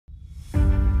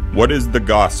What is the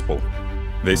gospel?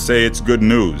 They say it's good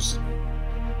news.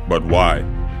 But why?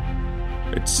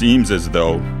 It seems as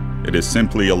though it is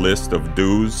simply a list of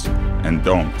do's and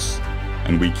don'ts,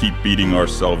 and we keep beating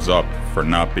ourselves up for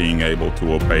not being able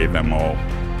to obey them all.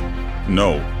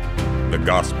 No, the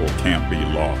gospel can't be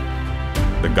law.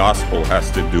 The gospel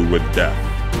has to do with death,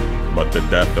 but the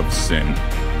death of sin,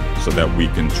 so that we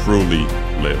can truly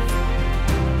live.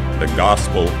 The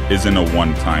gospel isn't a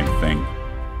one-time thing.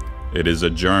 It is a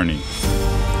journey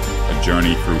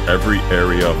through every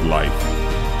area of life,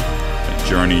 a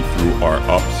journey through our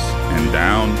ups and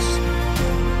downs,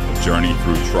 a journey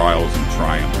through trials and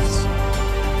triumphs,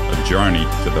 a journey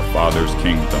to the Father's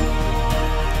kingdom,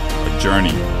 a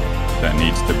journey that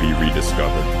needs to be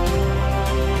rediscovered.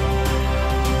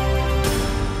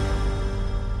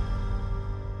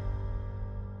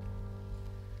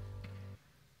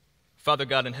 Father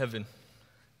God in heaven,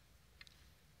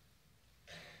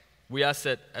 we ask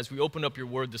that as we open up your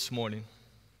word this morning,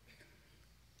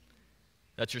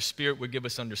 that your Spirit would give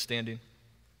us understanding,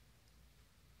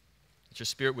 that your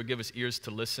Spirit would give us ears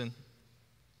to listen,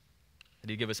 that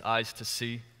he'd give us eyes to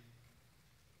see,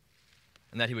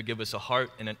 and that he would give us a heart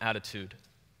and an attitude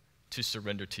to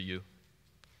surrender to you.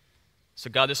 So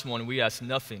God, this morning we ask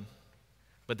nothing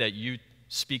but that you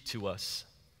speak to us,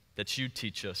 that you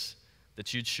teach us,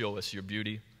 that you'd show us your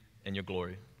beauty and your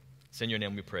glory. It's in your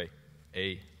name we pray.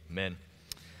 Amen.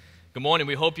 Good morning.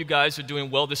 We hope you guys are doing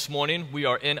well this morning. We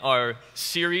are in our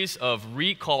series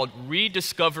called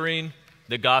Rediscovering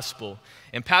the Gospel.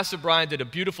 And Pastor Brian did a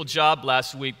beautiful job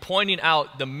last week pointing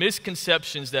out the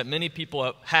misconceptions that many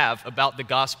people have about the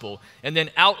gospel and then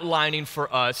outlining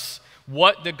for us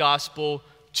what the gospel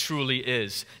truly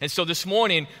is. And so this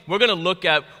morning, we're going to look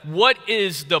at what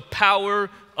is the power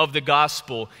of the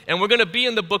gospel. And we're going to be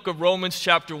in the book of Romans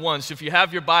chapter 1. So if you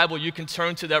have your Bible, you can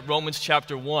turn to that Romans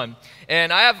chapter 1.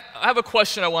 And I have a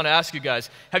question I want to ask you guys.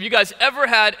 Have you guys ever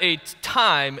had a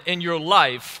time in your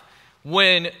life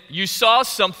when you saw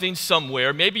something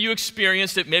somewhere, maybe you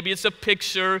experienced it, maybe it's a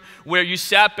picture where you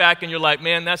sat back and you're like,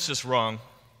 man, that's just wrong.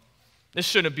 This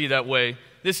shouldn't be that way.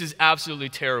 This is absolutely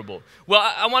terrible. Well,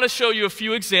 I want to show you a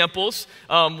few examples.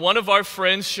 One of our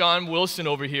friends, Sean Wilson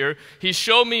over here, he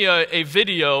showed me a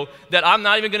video that I'm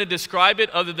not even going to describe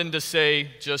it other than to say,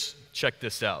 just check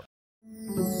this out.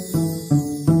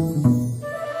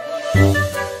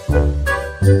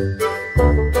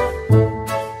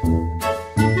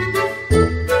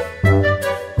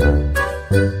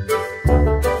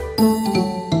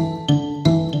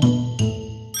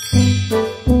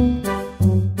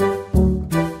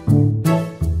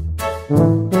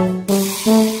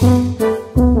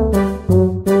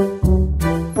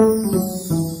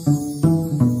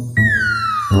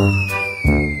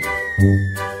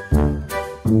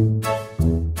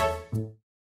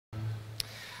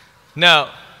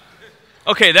 Now,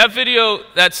 okay, that video,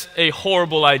 that's a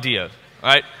horrible idea, all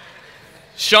right?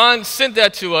 Sean sent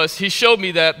that to us. He showed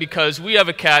me that because we have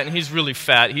a cat, and he's really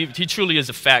fat. He truly is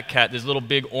a fat cat, this little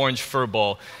big orange fur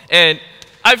ball. And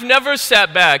I've never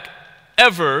sat back,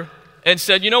 ever, and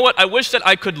said, you know what, I wish that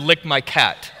I could lick my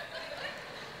cat.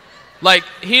 Like,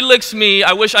 he licks me,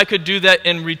 I wish I could do that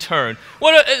in return.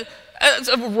 That's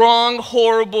a wrong,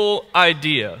 horrible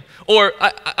idea. Or,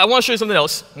 I want to show you something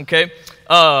else, okay?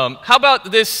 How about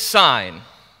this sign?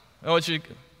 I want you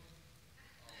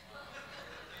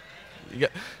to,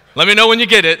 let me know when you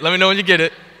get it. Let me know when you get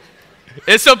it.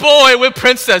 It's a boy with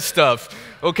princess stuff.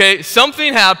 Okay,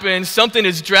 something happened. Something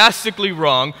is drastically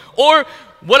wrong. Or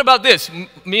what about this?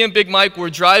 Me and Big Mike were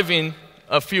driving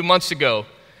a few months ago,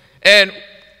 and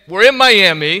we're in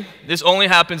Miami. This only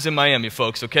happens in Miami,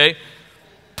 folks. Okay,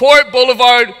 Port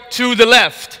Boulevard to the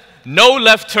left. No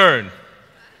left turn.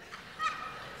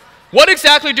 What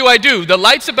exactly do I do? The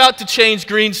light's about to change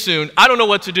green soon. I don't know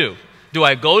what to do. Do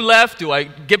I go left? Do I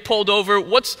get pulled over?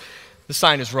 The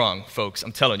sign is wrong, folks.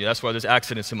 I'm telling you, that's why there's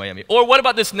accidents in Miami. Or what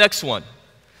about this next one?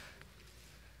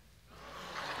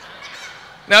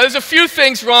 Now, there's a few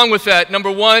things wrong with that.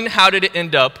 Number one, how did it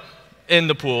end up in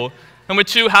the pool? Number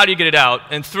two, how do you get it out?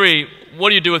 And three, what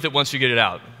do you do with it once you get it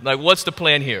out? Like, what's the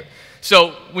plan here?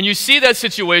 So when you see that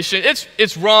situation,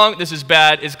 it's wrong, this is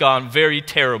bad, it's gone very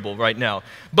terrible right now.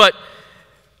 But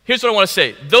here's what I want to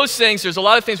say. Those things, there's a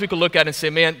lot of things we could look at and say,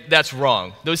 man, that's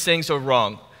wrong. Those things are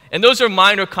wrong. And those are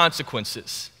minor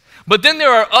consequences. But then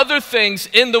there are other things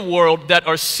in the world that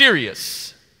are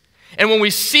serious. And when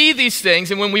we see these things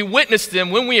and when we witness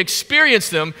them, when we experience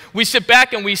them, we sit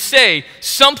back and we say,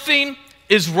 something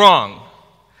is wrong.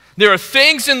 There are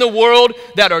things in the world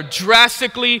that are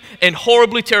drastically and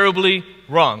horribly, terribly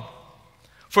wrong.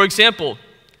 For example,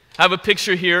 I have a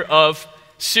picture here of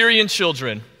Syrian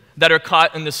children that are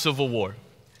caught in the civil war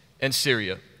in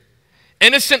Syria.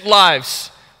 Innocent lives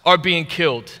are being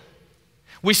killed.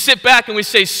 We sit back and we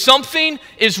say, something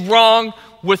is wrong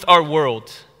with our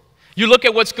world. You look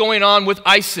at what's going on with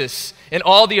ISIS and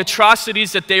all the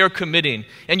atrocities that they are committing,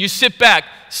 and you sit back,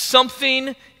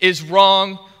 something is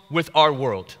wrong with our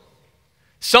world.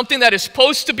 Something that is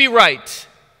supposed to be right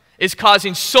is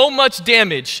causing so much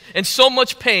damage and so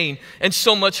much pain and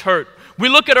so much hurt. We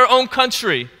look at our own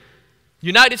country,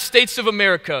 United States of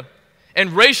America,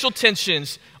 and racial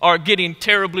tensions are getting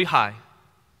terribly high.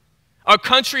 Our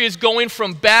country is going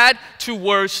from bad to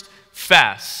worst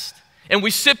fast. And we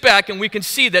sit back and we can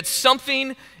see that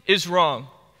something is wrong.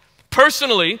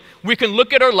 Personally, we can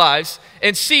look at our lives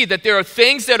and see that there are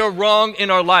things that are wrong in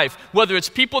our life, whether it's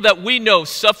people that we know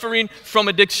suffering from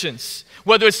addictions,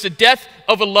 whether it's the death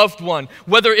of a loved one,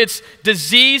 whether it's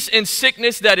disease and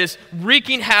sickness that is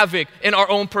wreaking havoc in our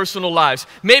own personal lives.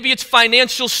 Maybe it's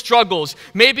financial struggles.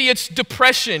 Maybe it's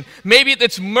depression. Maybe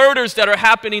it's murders that are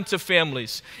happening to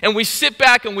families. And we sit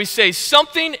back and we say,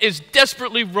 something is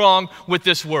desperately wrong with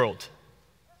this world.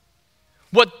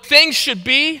 What things should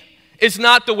be is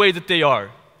not the way that they are.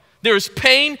 There is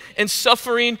pain and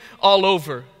suffering all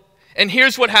over. And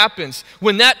here's what happens.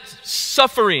 When that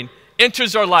suffering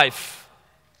enters our life,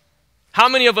 how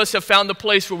many of us have found the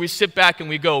place where we sit back and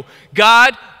we go,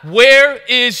 God, where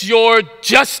is your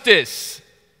justice?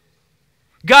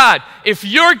 God, if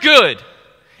you're good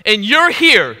and you're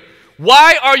here,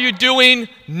 why are you doing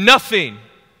nothing?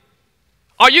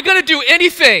 Are you going to do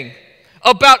anything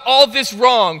about all this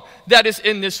wrong that is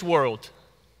in this world?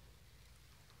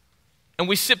 And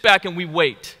we sit back and we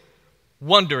wait,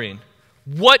 wondering,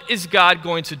 what is God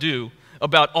going to do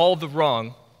about all the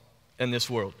wrong in this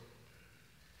world?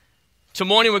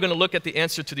 Tomorrow we're going to look at the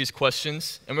answer to these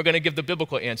questions, and we're going to give the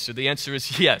biblical answer. The answer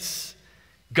is yes,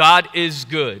 God is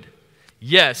good.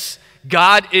 Yes,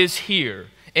 God is here.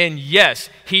 And yes,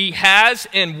 He has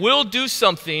and will do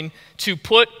something to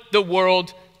put the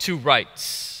world to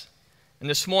rights. And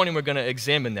this morning we're going to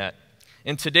examine that.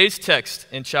 In today's text,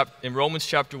 in Romans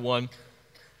chapter 1,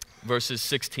 verses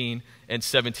 16 and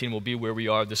 17 will be where we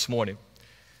are this morning.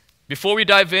 Before we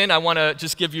dive in, I want to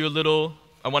just give you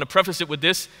I want to preface it with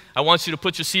this. I want you to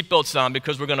put your seatbelts on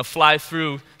because we're going to fly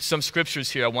through some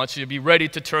scriptures here. I want you to be ready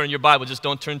to turn your Bible. Just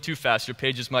don't turn too fast. Your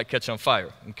pages might catch on fire,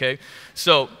 okay?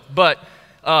 We're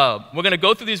going to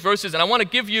go through these verses, and I want to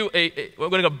give you we're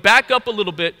going to back up a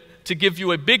little bit to give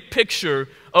you a big picture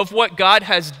of what God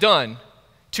has done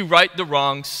to right the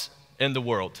wrongs in the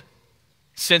world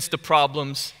since the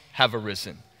problems have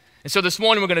arisen. And so this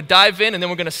morning we're going to dive in, and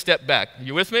then we're going to step back. Are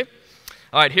you with me?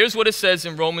 All right, here's what it says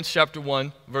in Romans chapter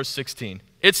 1, verse 16.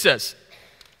 It says,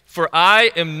 "For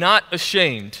I am not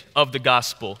ashamed of the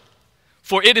gospel,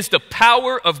 for it is the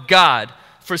power of God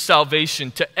for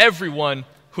salvation to everyone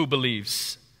who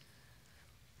believes,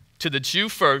 to the Jew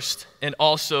first and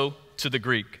also to the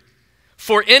Greek.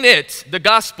 For in it, the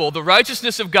gospel, the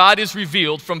righteousness of God is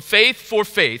revealed from faith for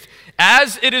faith,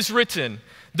 as it is written,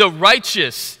 the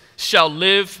righteous shall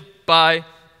live by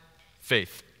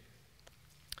faith."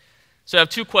 So I have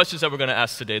two questions that we're going to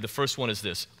ask today. The first one is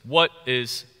this: what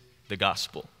is the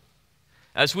gospel?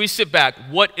 As we sit back,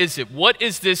 what is it? What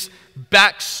is this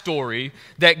backstory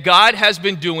that God has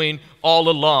been doing all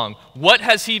along? What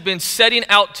has He been setting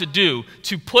out to do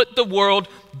to put the world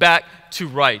back to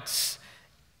rights?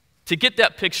 To get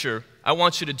that picture, I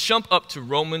want you to jump up to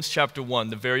Romans chapter 1,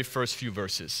 the very first few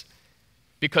verses.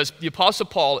 Because the Apostle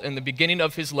Paul, in the beginning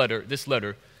of this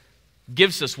letter,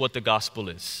 gives us what the gospel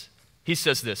is. He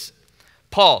says this: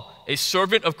 Paul, a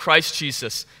servant of Christ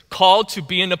Jesus, called to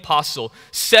be an apostle,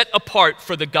 set apart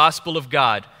for the gospel of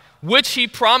God, which He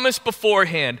promised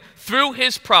beforehand through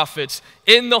His prophets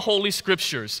in the Holy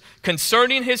Scriptures,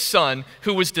 concerning His Son,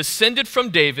 who was descended from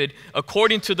David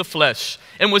according to the flesh,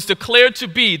 and was declared to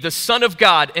be the Son of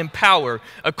God in power,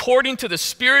 according to the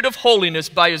Spirit of holiness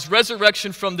by His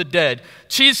resurrection from the dead,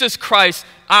 Jesus Christ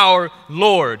our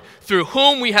Lord, through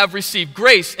whom we have received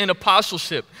grace and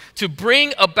apostleship, to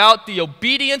bring about the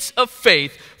obedience of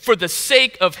faith for the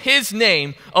sake of His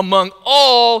name among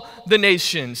all the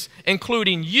nations,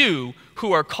 including you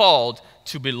who are called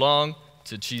to belong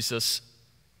to Jesus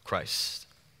Christ.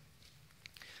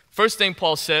 First thing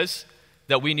Paul says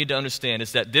that we need to understand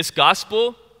is that this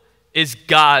gospel is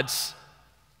God's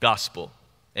gospel.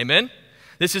 Amen?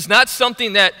 This is not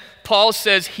something that Paul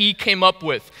says he came up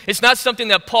with. It's not something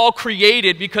that Paul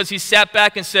created because he sat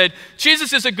back and said,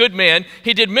 Jesus is a good man.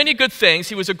 He did many good things.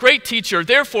 He was a great teacher.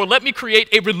 Therefore, let me create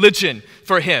a religion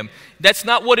for him. That's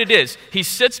not what it is. He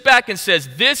sits back and says,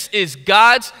 this is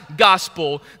God's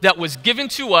gospel that was given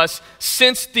to us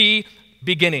since the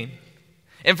beginning.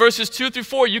 In verses 2 through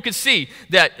 4, you can see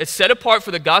that it's set apart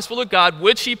for the gospel of God,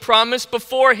 which he promised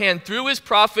beforehand through his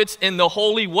prophets in the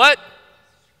holy what?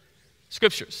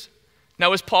 Scriptures.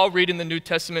 Now, is Paul reading the New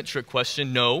Testament? Trick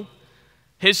question. No.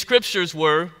 His scriptures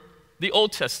were the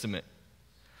Old Testament.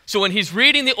 So when he's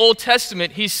reading the Old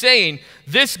Testament, he's saying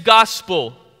this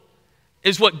gospel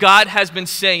is what God has been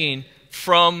saying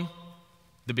from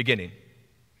the beginning.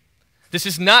 This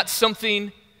is not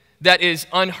something that is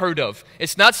unheard of.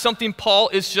 It's not something Paul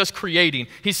is just creating.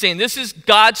 He's saying this is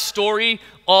God's story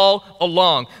all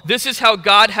along. This is how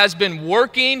God has been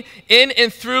working in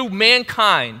and through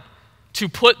mankind to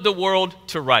put the world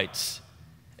to rights.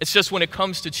 It's just when it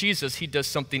comes to Jesus, he does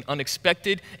something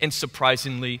unexpected and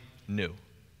surprisingly new.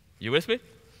 You with me?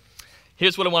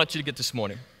 Here's what I want you to get this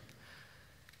morning.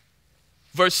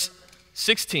 Verse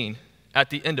 16, at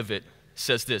the end of it,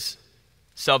 says this: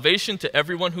 salvation to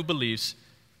everyone who believes,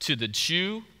 to the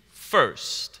Jew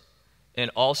first,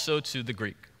 and also to the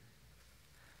Greek.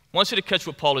 I want you to catch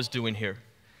what Paul is doing here.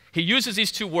 He uses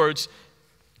these two words,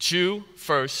 Jew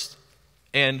first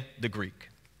and the Greek.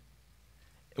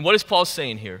 And what is Paul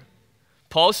saying here?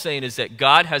 Paul's saying is that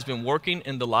God has been working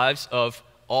in the lives of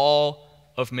all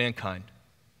of mankind.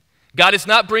 God is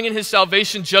not bringing his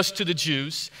salvation just to the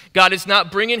Jews. God is not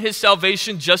bringing his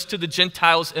salvation just to the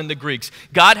Gentiles and the Greeks.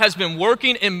 God has been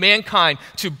working in mankind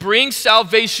to bring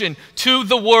salvation to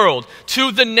the world,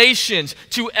 to the nations,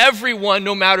 to everyone,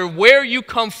 no matter where you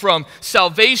come from.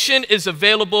 Salvation is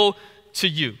available to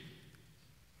you.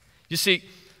 You see,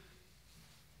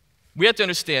 we have to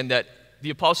understand that the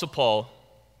Apostle Paul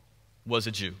was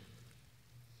a Jew.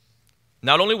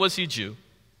 Not only was he a Jew,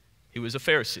 he was a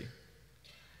Pharisee.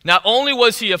 Not only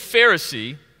was he a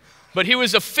Pharisee, but he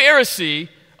was a Pharisee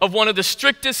of one of the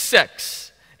strictest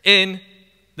sects in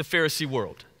the Pharisee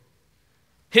world.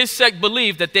 His sect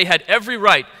believed that they had every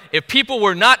right, if people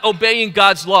were not obeying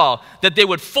God's law, that they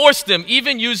would force them,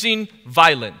 even using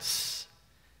violence.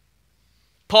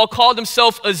 Paul called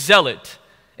himself a zealot,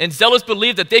 and zealots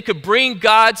believed that they could bring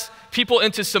God's people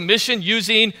into submission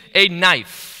using a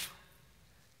knife.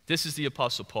 This is the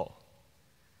Apostle Paul.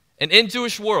 And in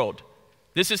Jewish world,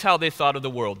 this is how they thought of the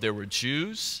world. There were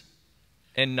Jews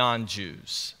and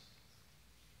non-Jews.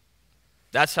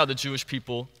 That's how the Jewish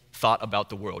people thought about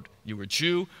the world. You were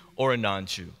Jew or a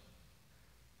non-Jew.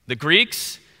 The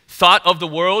Greeks thought of the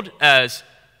world as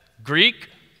Greek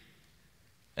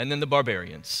and then the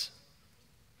barbarians.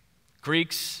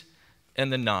 Greeks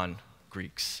and the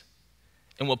non-Greeks.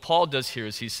 And what Paul does here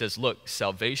is he says, look,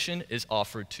 salvation is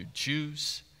offered to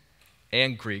Jews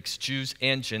and Greeks, Jews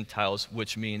and Gentiles,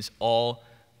 which means all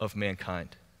of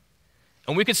mankind.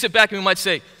 And we could sit back and we might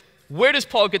say, where does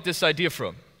Paul get this idea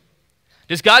from?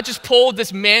 Does God just pull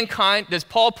this mankind, does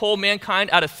Paul pull mankind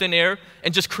out of thin air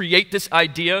and just create this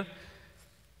idea?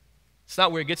 It's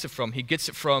not where he gets it from. He gets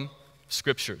it from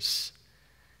scriptures.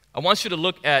 I want you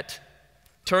to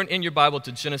turn in your Bible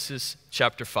to Genesis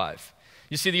chapter 5.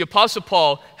 You see, the Apostle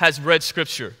Paul has read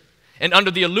scripture, and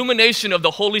under the illumination of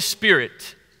the Holy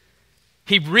Spirit,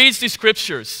 he reads these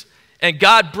scriptures, and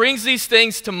God brings these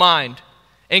things to mind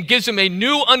and gives him a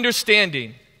new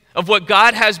understanding of what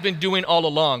God has been doing all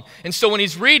along. And so when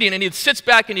he's reading and he sits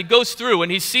back and he goes through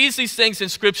and he sees these things in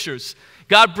scriptures,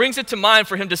 God brings it to mind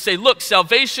for him to say, look,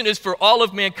 salvation is for all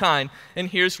of mankind, and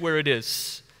here's where it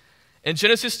is. In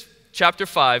Genesis chapter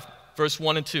 5, verse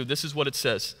 1 and 2, this is what it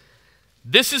says.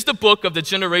 This is the book of the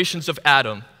generations of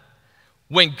Adam.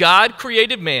 When God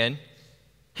created man,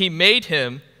 he made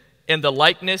him in the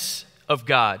likeness of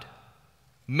God.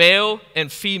 Male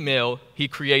and female, he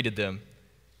created them,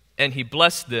 and he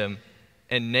blessed them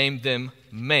and named them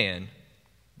man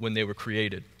when they were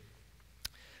created.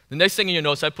 The next thing in your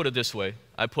notes, I put it this way.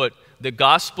 I put, the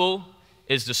gospel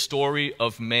is the story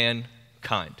of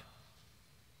mankind.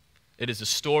 It is the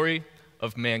story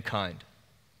of mankind.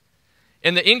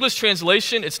 In the English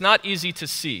translation, it's not easy to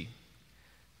see,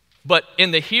 but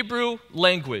in the Hebrew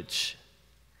language,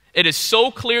 it is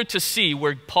so clear to see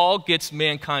where Paul gets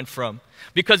mankind from.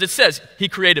 Because it says, he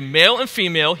created male and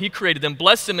female, he created them,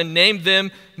 blessed them, and named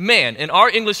them man. In our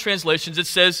English translations, it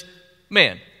says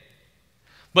man.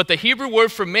 But the Hebrew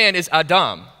word for man is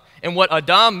Adam. And what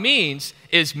Adam means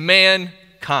is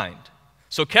mankind.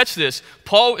 So catch this.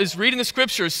 Paul is reading the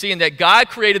scriptures, seeing that God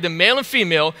created them male and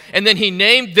female, and then he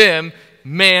named them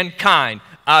mankind,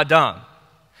 Adam.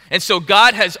 And so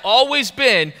God has always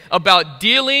been about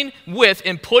dealing with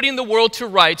and putting the world to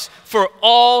rights for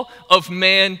all of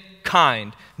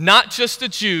mankind. Not just the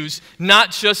Jews,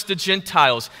 not just the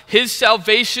Gentiles. His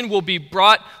salvation will be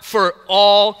brought for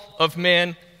all of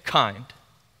mankind.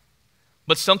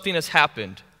 But something has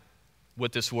happened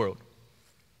with this world.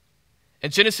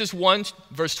 In Genesis 1,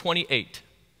 verse 28,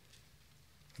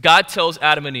 God tells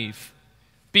Adam and Eve,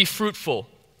 be fruitful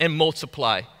and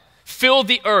multiply. Fill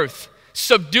the earth,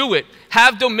 subdue it,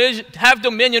 have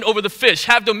dominion over the fish,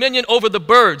 have dominion over the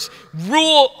birds,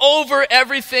 rule over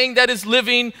everything that is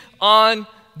living on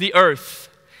the earth.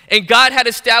 And God had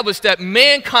established that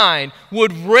mankind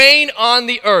would reign on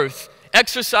the earth,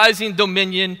 exercising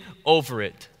dominion over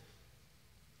it.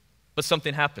 But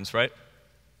something happens, right?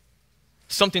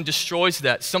 Something destroys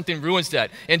that. Something ruins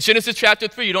that. In Genesis chapter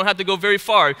 3, you don't have to go very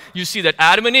far. You see that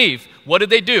Adam and Eve, what did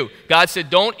they do? God said,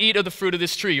 don't eat of the fruit of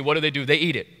this tree. What do? They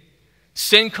eat it.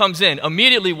 Sin comes in.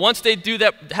 Immediately, once they do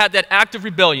that, had that act of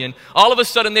rebellion, all of a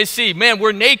sudden they see, man,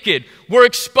 we're naked. We're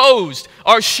exposed.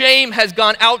 Our shame has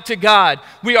gone out to God.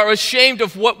 We are ashamed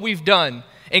of what we've done.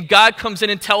 And God comes in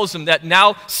and tells them that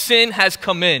now sin has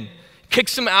come in,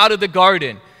 kicks them out of the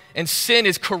garden, and sin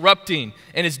is corrupting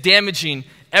and is damaging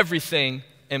everything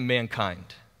in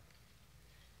mankind.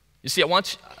 You see,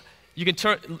 you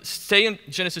can stay in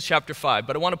Genesis chapter 5,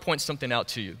 but I want to point something out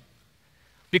to you.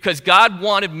 Because God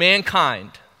wanted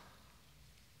mankind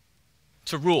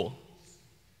to rule,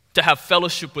 to have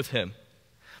fellowship with him.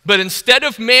 But instead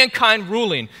of mankind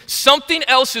ruling, something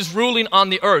else is ruling on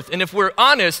the earth. And if we're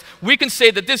honest, we can say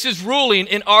that this is ruling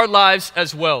in our lives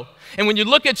as well. And when you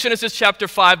look at Genesis chapter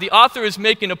 5, the author is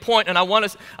making a point, and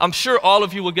I'm sure all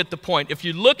of you will get the point. If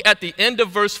you look at the end of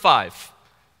verse 5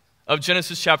 of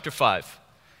Genesis chapter 5,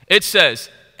 it says,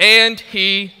 and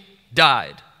he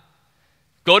died.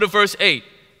 Go to verse 8,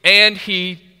 and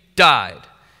he died.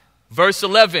 Verse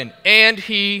 11, and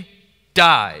he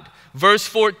died. Verse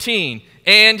 14,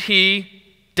 and he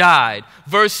died.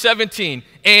 Verse 17,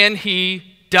 and he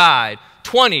died.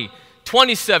 20,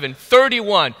 27,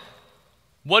 31.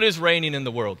 What is reigning in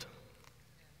the world?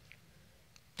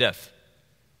 Death.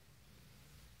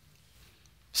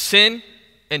 Sin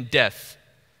and death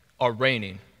are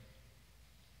reigning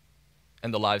in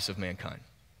the lives of mankind.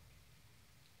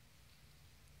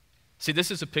 See, this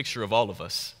is a picture of all of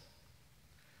us.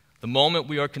 The moment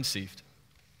we are conceived,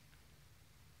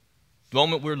 the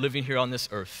moment we're living here on this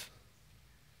earth,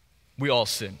 we all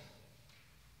sin.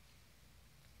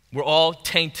 We're all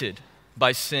tainted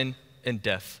by sin and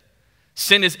death.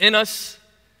 Sin is in us.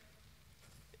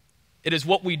 It is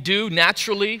what we do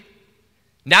naturally.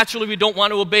 Naturally, we don't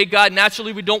want to obey God.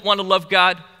 Naturally, we don't want to love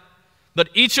God. But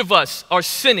each of us are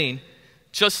sinning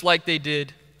just like they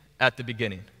did at the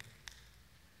beginning.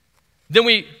 Then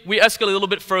we escalate a little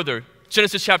bit further.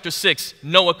 Genesis chapter 6,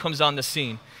 Noah comes on the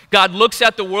scene. God looks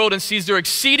at the world and sees they're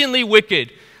exceedingly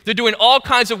wicked. They're doing all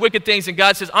kinds of wicked things, and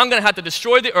God says, I'm going to have to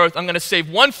destroy the earth. I'm going to save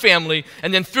one family,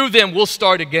 and then through them, we'll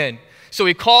start again. So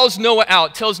he calls Noah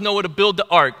out, tells Noah to build the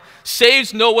ark,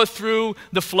 saves Noah through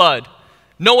the flood.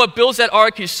 Noah builds that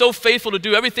ark. He's so faithful to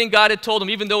do everything God had told him,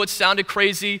 even though it sounded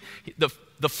crazy.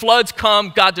 The floods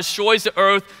come. God destroys the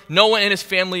earth. Noah and his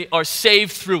family are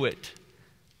saved through it.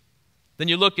 Then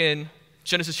you look in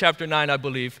Genesis chapter 9, I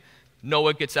believe.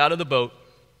 Noah gets out of the boat.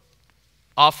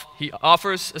 He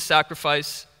offers a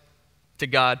sacrifice to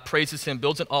God, praises him,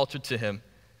 builds an altar to him.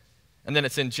 And then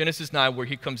it's in Genesis 9 where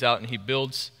he comes out and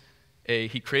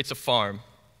he creates a farm,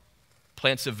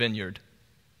 plants a vineyard.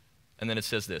 And then it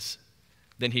says this,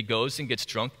 then he goes and gets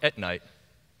drunk at night,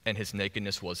 and his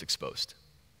nakedness was exposed.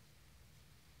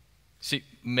 See,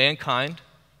 mankind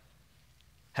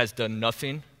has done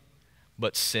nothing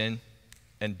but sin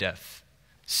and death.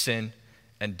 Sin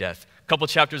and death. A couple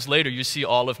chapters later, you see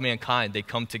all of mankind. They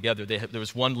come together. There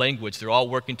was one language. They're all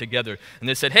working together. And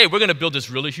they said, hey, we're going to build this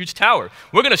really huge tower.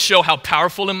 We're going to show how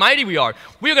powerful and mighty we are.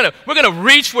 We're going to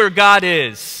reach where God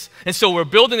is. And so we're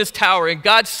building this tower, and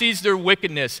God sees their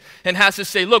wickedness and has to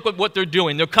say, look what they're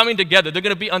doing. They're coming together. They're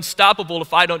going to be unstoppable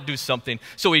if I don't do something.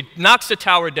 So he knocks the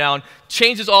tower down,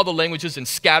 changes all the languages, and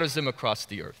scatters them across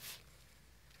the earth.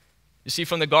 You see,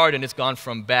 from the garden, it's gone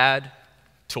from bad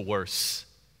to worse.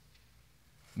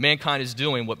 Mankind is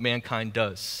doing what mankind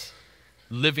does,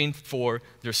 living for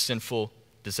their sinful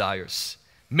desires.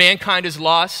 Mankind is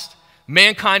lost.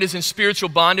 Mankind is in spiritual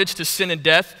bondage to sin and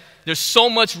death. There's so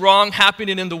much wrong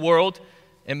happening in the world,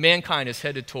 and mankind is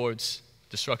headed towards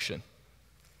destruction.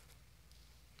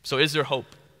 So is there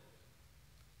hope?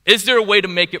 Is there a way to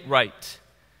make it right?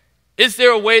 Is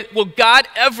there a way, will God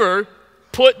ever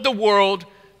put the world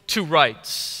to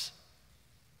rights?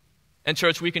 And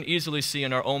church, we can easily see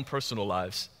in our own personal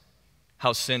lives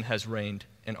how sin has reigned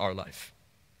in our life.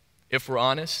 If we're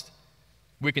honest,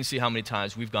 we can see how many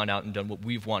times we've gone out and done what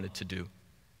we've wanted to do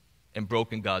and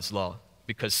broken God's law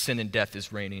because sin and death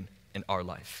is reigning in our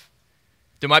life.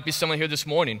 There might be someone here this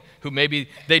morning who maybe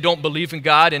they don't believe in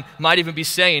God and might even be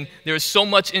saying, there is so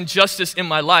much injustice in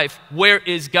my life. Where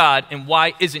is God and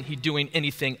why isn't he doing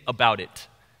anything about it?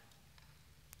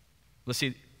 Let's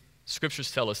see,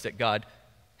 scriptures tell us that God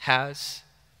has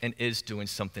and is doing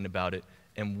something about it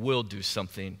and will do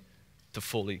something to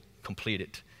fully complete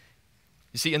it.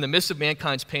 You see, in the midst of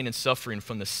mankind's pain and suffering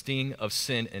from the sting of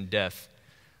sin and death,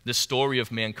 the story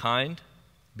of mankind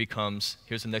becomes,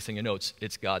 here's the next thing you note,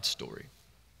 it's God's story.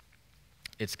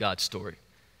 It's God's story.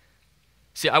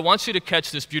 See, I want you to catch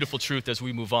this beautiful truth as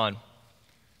we move on.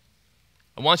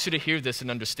 I want you to hear this and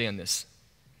understand this.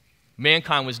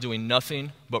 Mankind was doing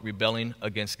nothing but rebelling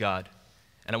against God.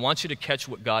 And I want you to catch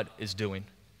what God is doing.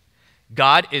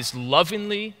 God is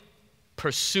lovingly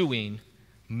pursuing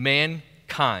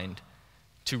mankind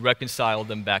to reconcile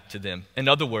them back to them. In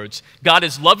other words, God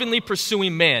is lovingly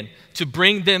pursuing man to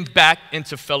bring them back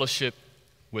into fellowship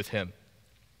with him.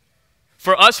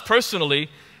 For us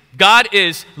personally, God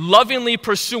is lovingly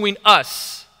pursuing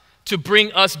us to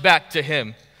bring us back to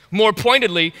him. More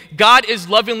pointedly, God is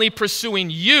lovingly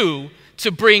pursuing you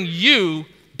to bring you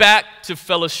back to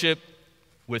fellowship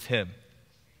with him.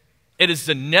 It is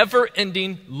the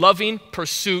never-ending, loving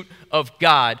pursuit of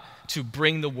God to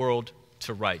bring the world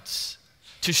to rights,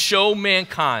 to show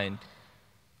mankind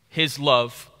his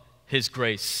love, his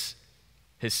grace,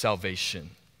 his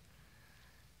salvation.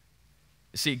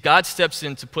 You see, God steps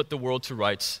in to put the world to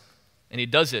rights, and he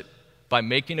does it by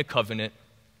making a covenant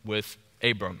with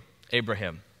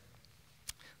Abraham.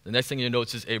 The next thing you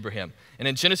notice is Abraham. And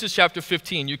in Genesis chapter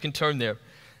 15, you can turn there.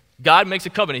 God makes a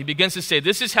covenant. He begins to say,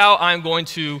 this is how I'm going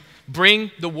to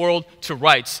bring the world to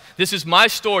rights. This is my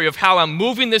story of how I'm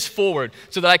moving this forward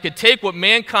so that I could take what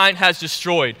mankind has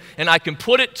destroyed and I can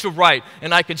put it to right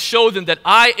and I can show them that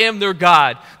I am their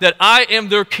God, that I am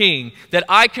their king, that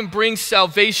I can bring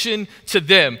salvation to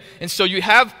them. And so you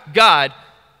have God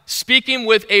speaking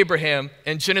with Abraham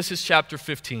in Genesis chapter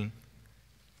 15.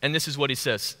 And this is what he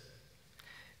says.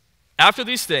 After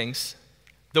these things,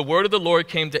 the word of the Lord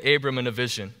came to Abram in a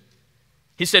vision.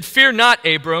 He said, fear not,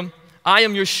 Abram, I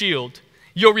am your shield.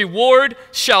 Your reward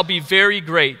shall be very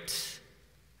great.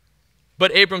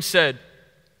 But Abram said,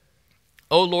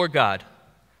 O Lord God,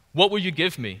 what will you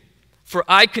give me? For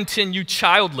I continue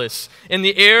childless, and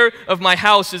the heir of my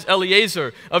house is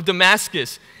Eliezer of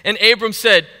Damascus. And Abram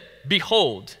said,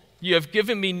 behold, you have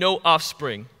given me no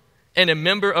offspring, and a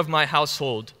member of my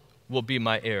household will be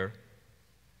my heir.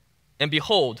 And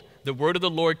behold, the word of the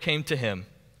Lord came to him.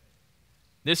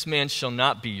 This man shall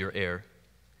not be your heir.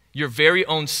 Your very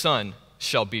own son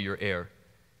shall be your heir.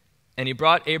 And he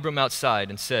brought Abram outside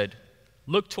and said,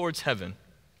 look towards heaven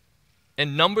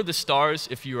and number the stars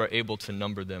if you are able to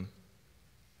number them.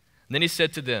 And then he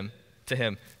said to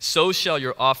him, so shall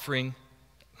your offspring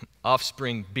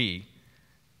be.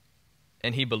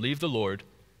 And he believed the Lord,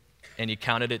 and he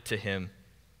counted it to him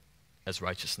as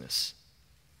righteousness.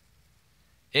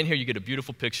 In here you get a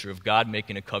beautiful picture of God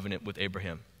making a covenant with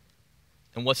Abraham.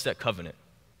 And what's that covenant?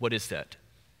 What is that?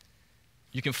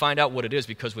 You can find out what it is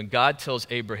because when God tells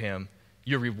Abraham,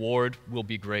 your reward will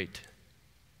be great,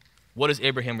 what does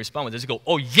Abraham respond with? Does he go,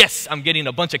 oh yes, I'm getting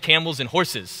a bunch of camels and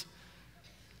horses?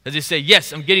 Does he say,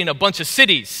 yes, I'm getting a bunch of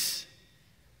cities?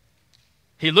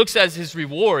 He looks at his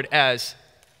reward as,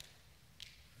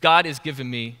 God has given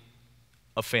me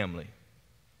a family.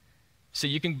 So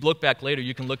you can look back later,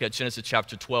 you can look at Genesis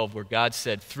chapter 12 where God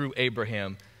said through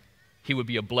Abraham, he would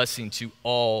be a blessing to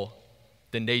all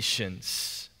the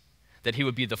nations, that he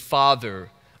would be the father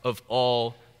of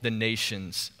all the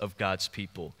nations of God's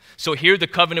people. So here the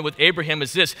covenant with Abraham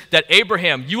is this, that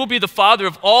Abraham, you will be the father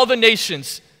of all the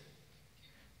nations.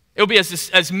 It will be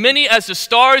as many as the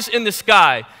stars in the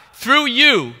sky. Through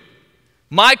you,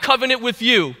 my covenant with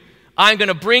you, I'm going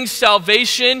to bring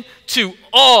salvation to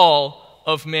all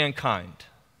of mankind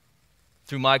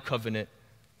through my covenant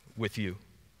with you.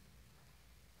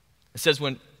 It says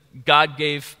when God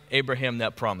gave Abraham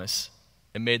that promise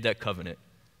and made that covenant,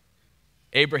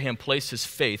 Abraham placed his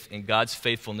faith in God's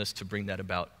faithfulness to bring that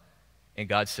about. And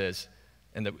God says,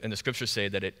 and the scriptures say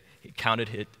that he counted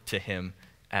it to him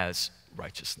as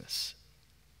righteousness.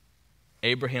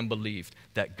 Abraham believed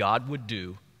that God would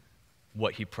do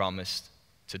what he promised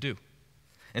to do.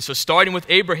 And so starting with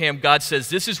Abraham, God says,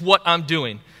 this is what I'm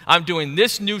doing. I'm doing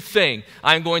this new thing.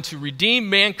 I'm going to redeem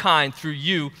mankind through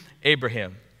you,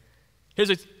 Abraham. Here's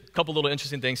a couple little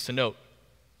interesting things to note.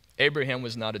 Abraham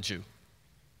was not a Jew.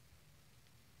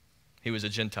 He was a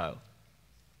Gentile.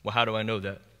 Well, how do I know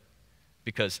that?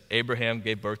 Because Abraham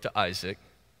gave birth to Isaac.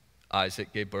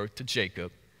 Isaac gave birth to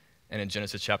Jacob. And in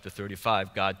Genesis chapter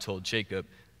 35, God told Jacob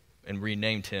and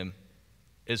renamed him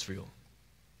Israel.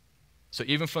 So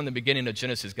even from the beginning of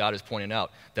Genesis, God is pointing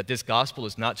out that this gospel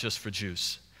is not just for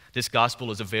Jews. This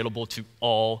gospel is available to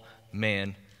all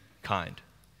mankind.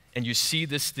 And you see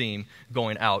this theme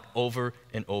going out over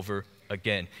and over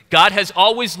again. God has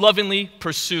always lovingly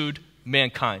pursued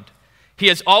mankind. He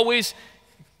has always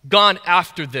gone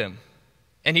after them.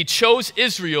 And he chose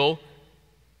Israel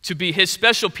to be his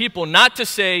special people, not to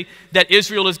say that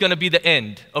Israel is going to be the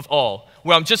end of all,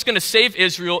 where I'm just going to save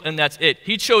Israel and that's it.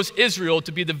 He chose Israel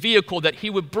to be the vehicle that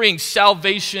he would bring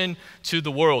salvation to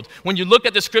the world. When you look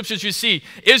at the scriptures, you see,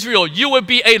 Israel, you will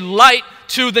be a light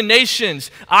to the nations.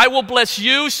 I will bless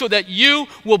you so that you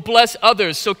will bless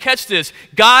others. So catch this.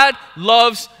 God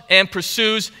loves and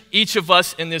pursues each of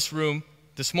us in this room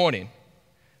this morning.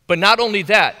 But not only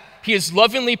that, he is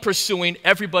lovingly pursuing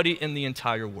everybody in the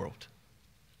entire world.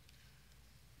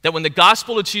 That when the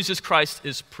gospel of Jesus Christ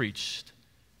is preached,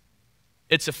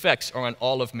 its effects are on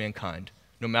all of mankind,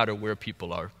 no matter where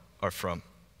people are from.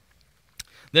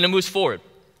 Then it moves forward.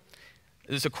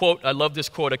 There's a quote, I love this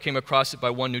quote, I came across it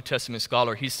by one New Testament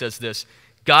scholar. He says this: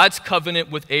 God's covenant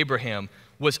with Abraham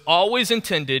was always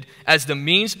intended as the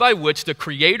means by which the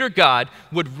Creator God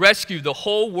would rescue the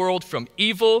whole world from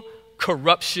evil,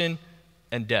 corruption,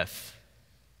 and death.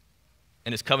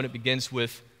 And his covenant begins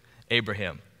with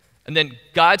Abraham. And then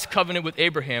God's covenant with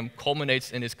Abraham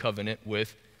culminates in his covenant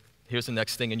with, here's the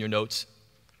next thing in your notes,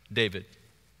 David.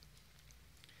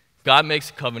 God makes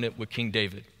a covenant with King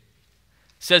David. It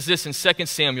says this in 2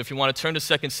 Samuel. If you want to turn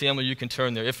to 2 Samuel, you can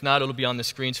turn there. If not, it'll be on the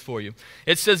screens for you.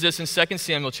 It says this in 2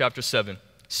 Samuel chapter 7,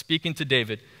 speaking to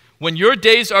David. When your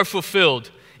days are fulfilled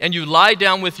and you lie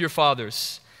down with your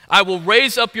fathers, I will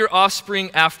raise up your offspring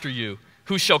after you,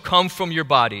 who shall come from your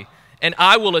body, and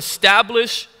I will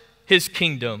establish his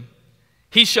kingdom.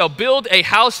 He shall build a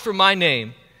house for my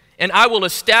name, and I will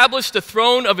establish the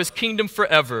throne of his kingdom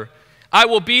forever. I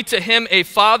will be to him a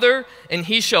father, and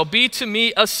he shall be to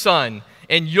me a son.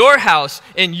 And your house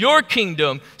and your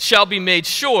kingdom shall be made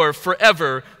sure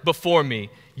forever before me.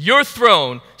 Your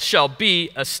throne shall be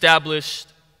established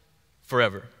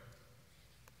forever.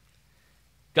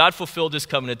 God fulfilled his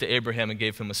covenant to Abraham and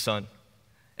gave him a son.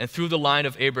 And through the line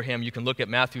of Abraham, you can look at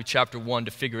Matthew chapter 1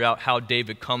 to figure out how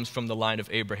David comes from the line of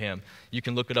Abraham. You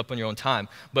can look it up on your own time.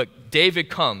 But David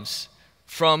comes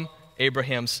from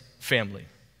Abraham's family.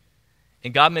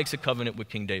 And God makes a covenant with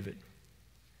King David.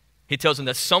 He tells him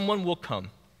that someone will come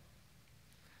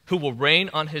who will reign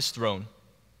on his throne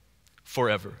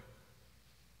forever.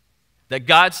 That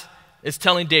God is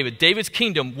telling David, David's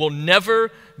kingdom will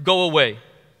never go away.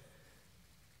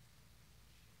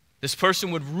 This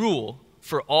person would rule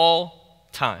for all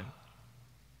time.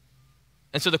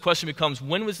 And so the question becomes,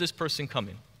 when was this person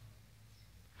coming?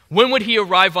 When would he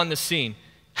arrive on the scene?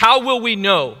 How will we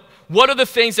know? What are the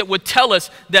things that would tell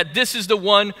us that this is the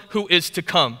one who is to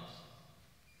come?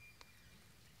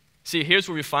 See, here's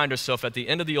where we find ourselves at the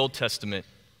end of the Old Testament.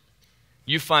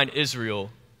 You find Israel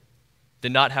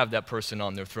did not have that person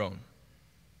on their throne.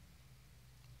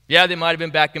 Yeah, they might have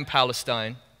been back in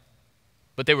Palestine,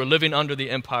 but they were living under the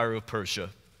empire of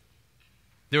Persia.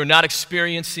 They were not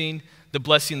experiencing the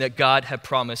blessing that God had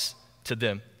promised to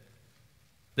them.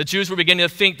 The Jews were beginning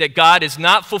to think that God is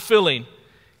not fulfilling.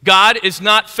 God is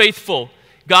not faithful.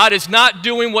 God is not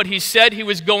doing what he said he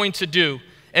was going to do.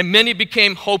 And many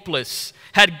became hopeless.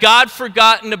 Had God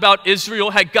forgotten about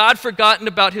Israel? Had God forgotten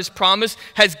about his promise?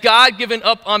 Has God given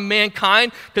up on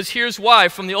mankind? Because here's why.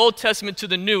 From the Old Testament to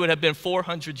the New, it had been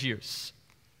 400 years.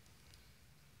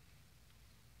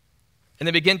 And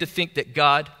they began to think that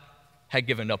God had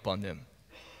given up on them.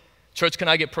 Church, can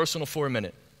I get personal for a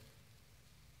minute?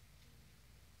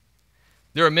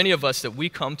 There are many of us that we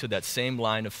come to that same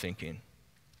line of thinking.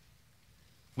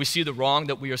 We see the wrong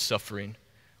that we are suffering.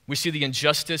 We see the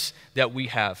injustice that we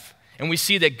have. And we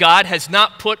see that God has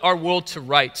not put our world to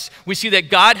rights. We see that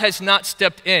God has not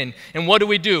stepped in. And what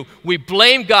do? We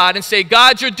blame God and say,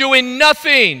 God, you're doing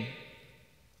nothing.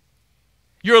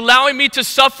 You're allowing me to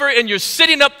suffer and you're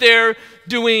sitting up there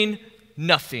doing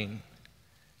nothing.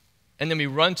 And then we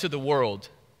run to the world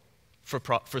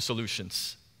for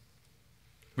solutions.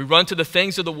 We run to the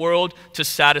things of the world to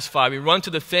satisfy. We run to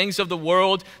the things of the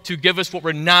world to give us what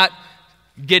we're not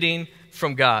getting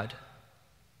from God.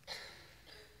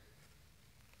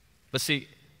 But see,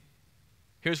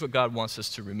 here's what God wants us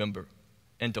to remember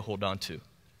and to hold on to,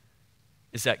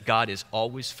 is that God is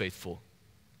always faithful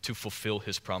to fulfill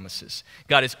his promises.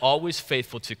 God is always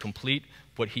faithful to complete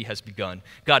what he has begun.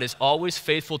 God is always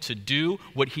faithful to do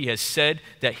what he has said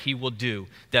that he will do.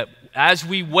 That as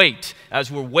we wait,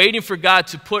 as we're waiting for God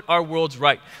to put our worlds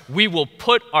right, we will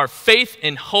put our faith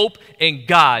and hope in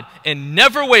God and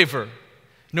never waver,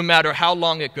 no matter how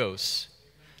long it goes.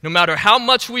 No matter how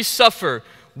much we suffer,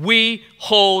 we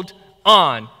hold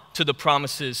on to the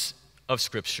promises of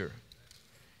Scripture.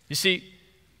 You see,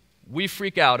 we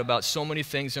freak out about so many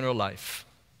things in our life.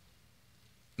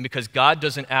 And because God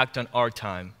doesn't act on our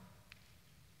time,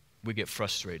 we get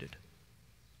frustrated.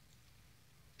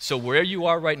 So where you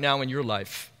are right now in your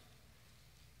life,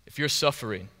 if you're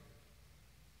suffering,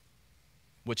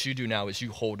 what you do now is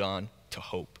you hold on to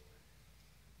hope.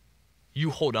 You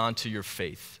hold on to your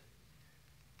faith.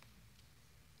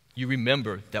 You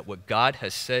remember that what God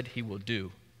has said He will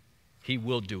do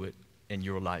it in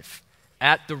your life.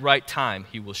 At the right time,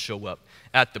 He will show up.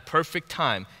 At the perfect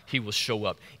time, He will show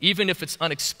up. Even if it's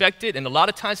unexpected, and a lot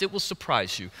of times it will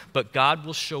surprise you, but God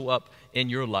will show up in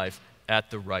your life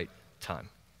at the right time.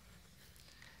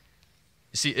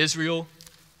 You see, Israel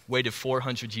waited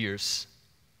 400 years,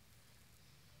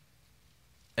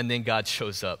 and then God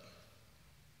shows up.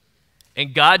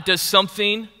 And God does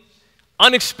something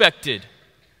unexpected,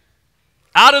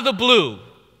 out of the blue.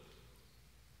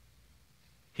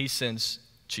 He sends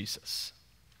Jesus.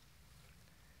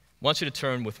 I want you to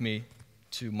turn with me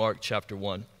to Mark chapter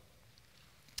 1.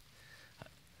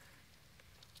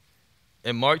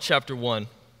 In Mark chapter 1,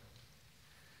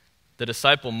 the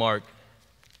disciple Mark,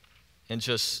 in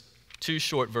just 2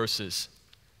 short verses,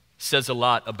 says a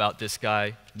lot about this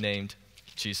guy named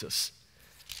Jesus.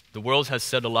 The world has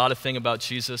said a lot of things about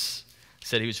Jesus.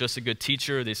 Said he was just a good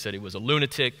teacher. They said he was a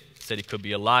lunatic. Said he could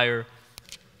be a liar.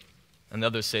 And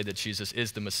others say that Jesus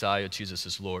is the Messiah, Jesus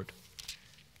is Lord.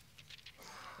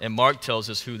 And Mark tells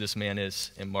us who this man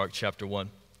is in Mark chapter 1.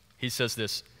 He says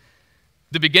this: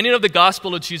 the beginning of the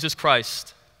gospel of Jesus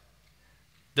Christ,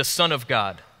 the Son of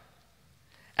God.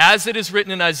 As it is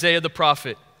written in Isaiah the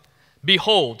prophet,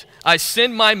 behold, I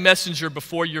send my messenger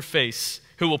before your face,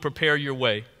 who will prepare your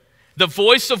way. The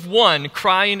voice of one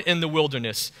crying in the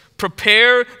wilderness,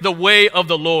 prepare the way of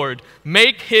the Lord,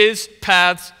 make his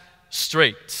paths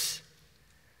straight.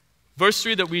 Verse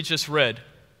 3 that we just read,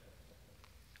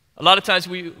 a lot of times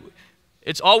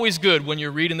it's always good when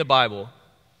you're reading the Bible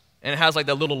and it has like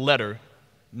that little letter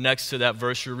next to that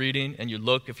verse you're reading, and you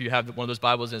look, if you have one of those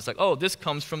Bibles, and it's like, oh, this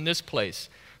comes from this place.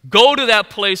 Go to that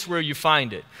place where you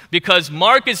find it, because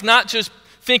Mark is not just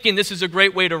thinking this is a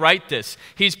great way to write this.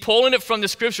 He's pulling it from the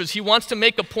Scriptures. He wants to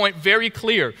make a point very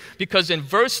clear, because in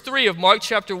verse 3 of Mark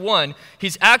chapter 1,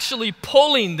 he's actually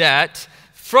pulling that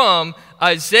from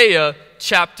Isaiah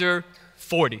chapter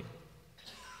 40.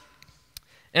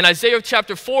 In Isaiah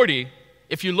chapter 40,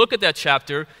 if you look at that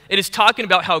chapter, it is talking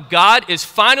about how God is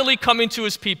finally coming to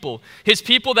his people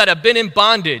that have been in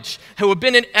bondage, who have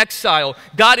been in exile.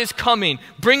 God is coming,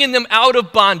 bringing them out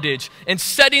of bondage and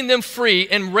setting them free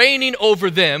and reigning over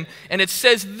them. And it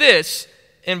says this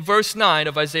in verse 9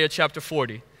 of Isaiah chapter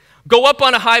 40. Go up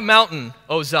on a high mountain,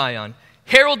 O Zion,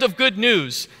 herald of good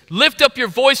news. Lift up your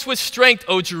voice with strength,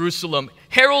 O Jerusalem,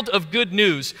 herald of good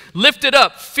news. Lift it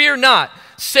up, fear not.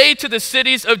 Say to the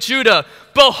cities of Judah,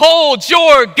 behold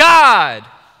your God.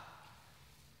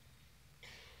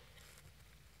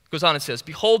 Goes on and says,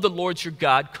 behold, the Lord your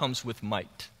God comes with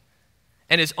might,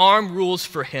 and his arm rules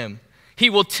for him. He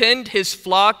will tend his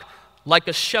flock like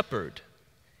a shepherd.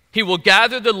 He will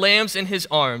gather the lambs in his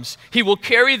arms. He will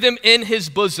carry them in his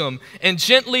bosom and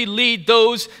gently lead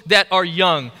those that are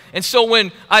young. And so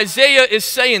when Isaiah is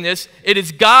saying this, it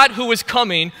is God who is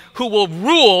coming, who will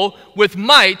rule with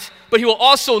might, but he will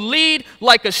also lead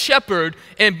like a shepherd.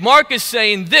 And Mark is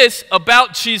saying this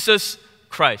about Jesus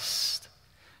Christ.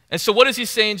 And so what is he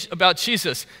saying about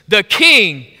Jesus? The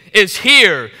King is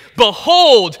here.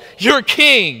 Behold your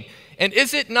King. And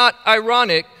is it not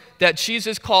ironic that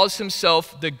Jesus calls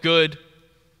himself the Good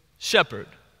Shepherd?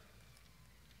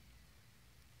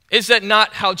 Is that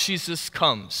not how Jesus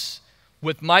comes?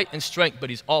 With might and strength, but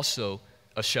he's also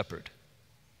a shepherd.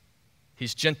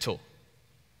 He's gentle.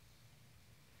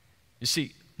 You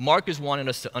see, Mark is wanting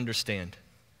us to understand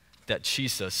that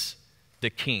Jesus,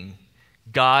 the King,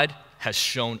 God has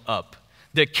shown up.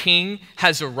 The King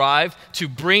has arrived to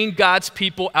bring God's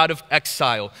people out of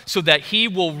exile so that he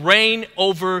will reign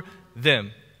over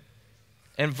them.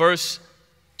 And verse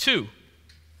 2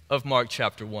 of Mark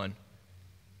chapter 1.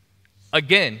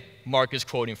 Again, Mark is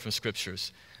quoting from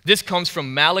Scriptures. This comes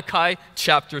from Malachi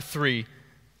chapter 3,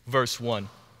 verse 1.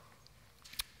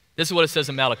 This is what it says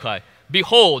in Malachi.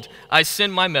 Behold, I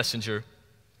send my messenger,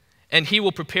 and he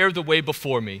will prepare the way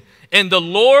before me. And the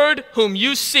Lord whom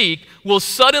you seek will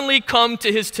suddenly come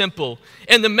to his temple.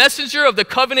 And the messenger of the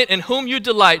covenant in whom you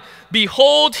delight,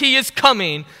 behold, he is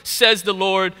coming, says the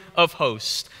Lord of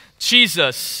hosts.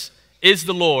 Jesus is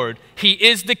the Lord. He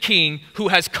is the King who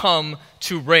has come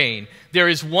to reign. There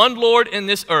is one Lord in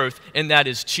this earth, and that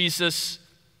is Jesus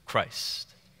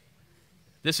Christ.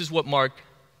 This is what Mark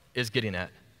is getting at.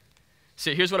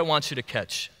 See, here's what I want you to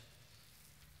catch.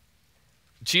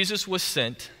 Jesus was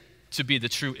sent to be the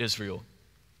true Israel.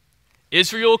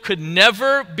 Israel could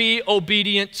never be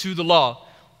obedient to the law.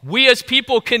 We as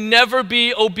people can never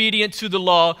be obedient to the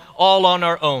law all on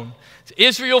our own.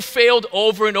 Israel failed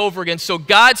over and over again. So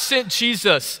God sent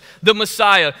Jesus, the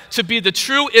Messiah, to be the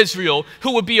true Israel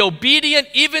who would be obedient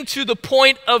even to the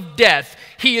point of death.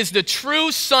 He is the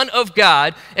true Son of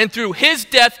God, and through his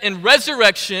death and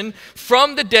resurrection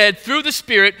from the dead through the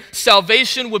Spirit,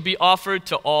 salvation would be offered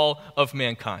to all of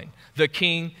mankind. The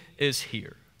King is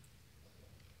here.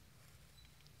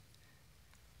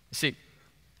 See,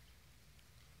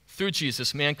 through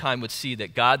Jesus, mankind would see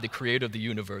that God, the creator of the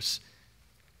universe,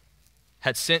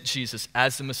 had sent Jesus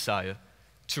as the Messiah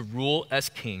to rule as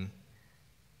king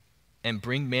and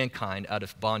bring mankind out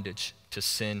of bondage to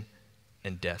sin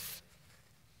and death.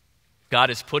 God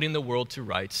is putting the world to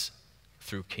rights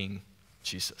through King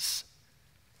Jesus.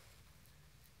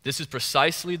 This is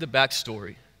precisely the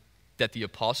backstory that the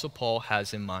Apostle Paul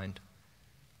has in mind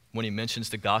when he mentions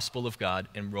the gospel of God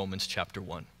in Romans chapter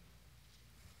 1.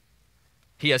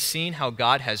 He has seen how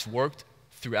God has worked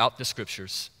throughout the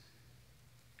scriptures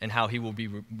and how he will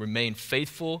remain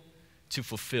faithful to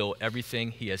fulfill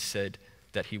everything he has said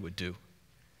that he would do.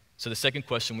 So the second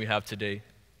question we have today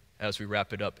as we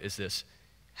wrap it up is this: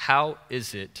 how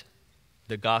is it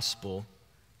the gospel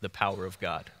the power of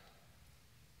God?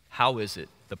 How is it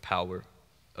the power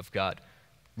of God?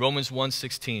 Romans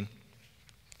 1:16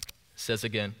 says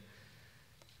again,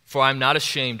 "For I am not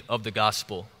ashamed of the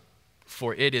gospel,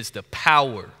 for it is the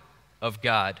power of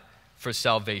God for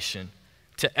salvation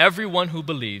to everyone who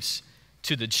believes,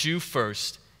 to the Jew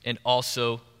first, and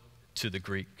also to the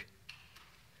Greek."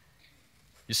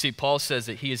 You see, Paul says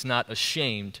that he is not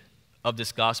ashamed of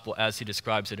this gospel as he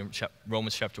describes it in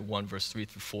Romans chapter 1, verse 3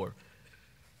 through 4.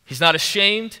 He's not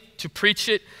ashamed to preach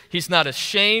it. He's not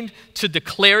ashamed to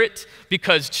declare it,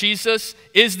 because Jesus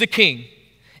is the King.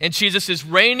 And Jesus is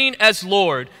reigning as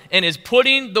Lord and is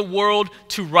putting the world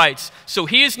to rights. So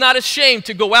he is not ashamed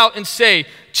to go out and say,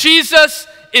 Jesus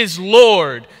is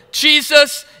Lord.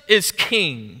 Jesus is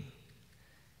King.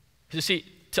 You see,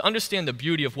 to understand the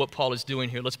beauty of what Paul is doing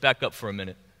here, let's back up for a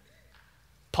minute.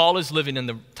 Paul is living in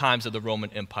the times of the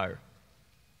Roman Empire.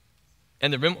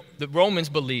 And the Romans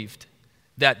believed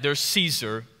that their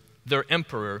Caesar, their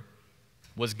emperor,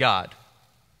 was God.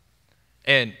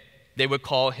 And they would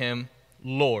call him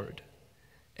Lord.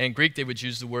 In Greek, they would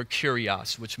use the word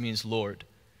kurios, which means Lord.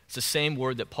 It's the same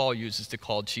word that Paul uses to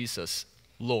call Jesus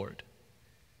Lord.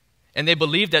 And they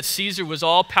believed that Caesar was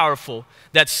all powerful,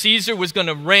 that Caesar was going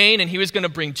to reign, and he was going to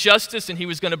bring justice, and he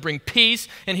was going to bring peace,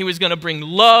 and he was going to bring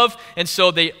love. And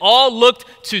so they all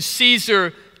looked to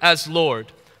Caesar as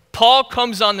Lord. Paul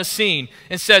comes on the scene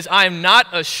and says, I am not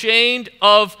ashamed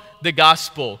of the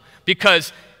gospel,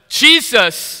 because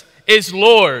Jesus is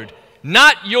Lord,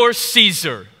 not your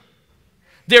Caesar.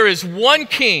 There is one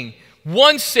King,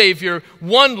 one Savior,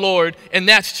 one Lord, and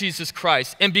that's Jesus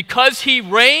Christ. And because he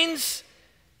reigns,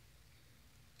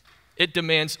 it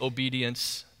demands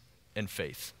obedience and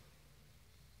faith.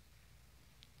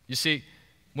 You see,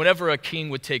 whenever a king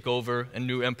would take over, a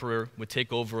new emperor would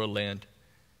take over a land,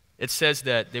 it says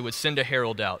that they would send a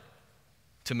herald out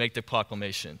to make the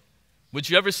proclamation. Would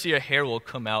you ever see a herald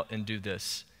come out and do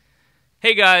this?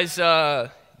 Hey guys,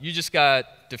 you just got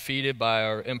defeated by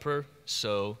our emperor,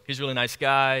 so he's a really nice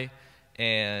guy,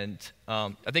 and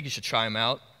I think you should try him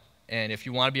out. And if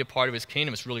you want to be a part of his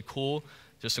kingdom, it's really cool.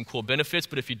 There's some cool benefits,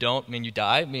 but if you don't, you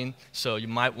die. So you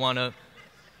might want to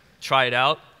try it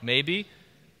out, maybe.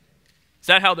 Is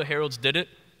that how the heralds did it?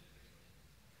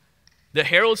 The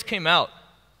heralds came out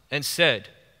and said,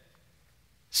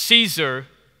 Caesar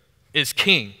is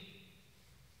king.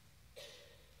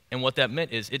 And what that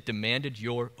meant is it demanded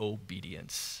your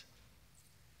obedience.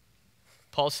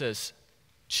 Paul says,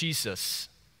 Jesus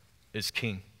is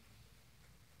king.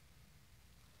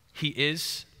 He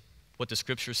is what the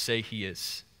scriptures say he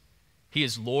is. He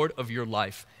is Lord of your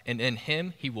life, and in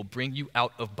him he will bring you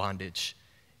out of bondage.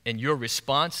 And your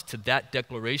response to that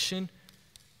declaration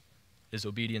is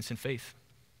obedience and faith.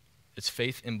 It's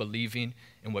faith in believing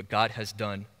in what God has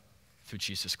done through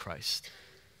Jesus Christ.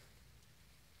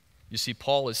 You see,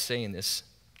 Paul is saying this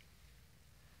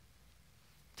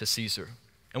to Caesar.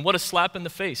 And what a slap in the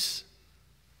face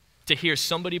to hear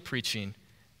somebody preaching,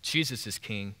 Jesus is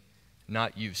king,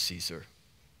 not you, Caesar.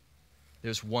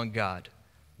 There's one God,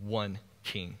 one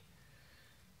King.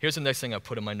 Here's the next thing I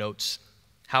put in my notes.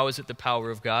 How is it the power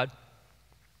of God?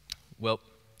 Well,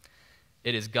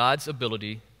 it is God's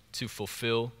ability to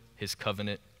fulfill his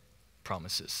covenant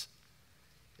promises.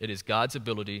 It is God's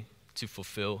ability to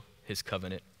fulfill his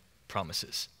covenant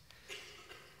promises.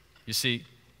 You see,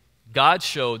 God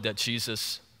showed that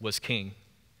Jesus was king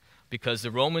because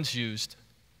the Romans used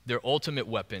their ultimate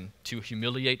weapon to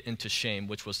humiliate and to shame,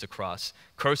 which was the cross.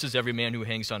 Curses every man who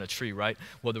hangs on a tree, right?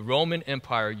 Well, the Roman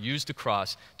Empire used the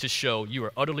cross to show you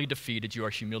are utterly defeated, you are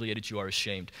humiliated, you are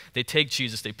ashamed. They take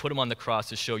Jesus, they put him on the cross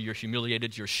to show you're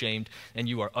humiliated, you're shamed, and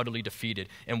you are utterly defeated.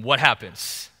 And what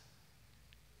happens?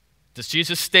 Does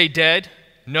Jesus stay dead?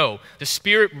 No. The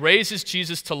Spirit raises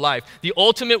Jesus to life. The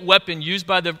ultimate weapon used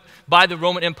by the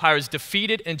Roman Empire is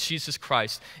defeated in Jesus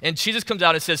Christ. And Jesus comes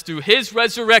out and says, through his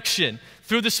resurrection,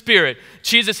 through the Spirit,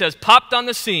 Jesus has popped on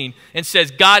the scene and says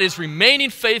God is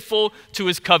remaining faithful to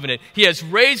his covenant. He has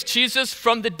raised Jesus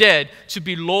from the dead to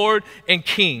be Lord and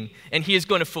King, and he is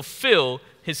going to fulfill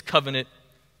his covenant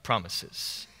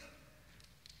promises.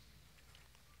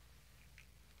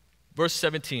 Verse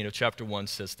 17 of chapter 1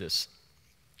 says this,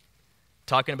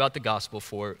 talking about the gospel,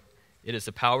 for it is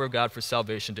the power of God for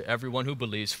salvation to everyone who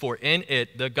believes. For in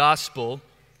it, the gospel,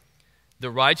 the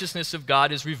righteousness of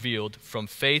God is revealed from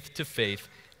faith to faith.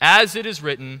 As it is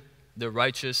written, the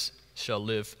righteous shall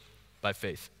live by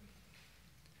faith.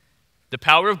 The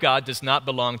power of God does not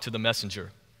belong to the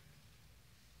messenger.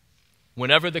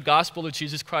 Whenever the gospel of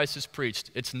Jesus Christ is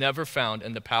preached, it's never found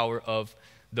in the power of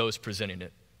those presenting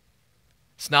it.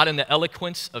 It's not in the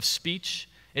eloquence of speech.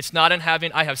 It's not in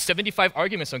having, I have 75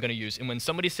 arguments I'm going to use, and when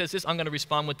somebody says this, I'm going to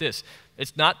respond with this.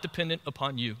 It's not dependent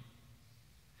upon you.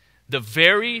 The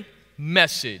very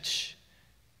message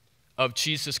of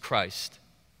Jesus Christ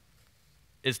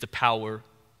is the power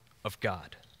of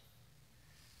God.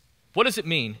 What does it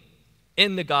mean?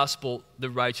 In the gospel, the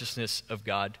righteousness of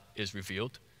God is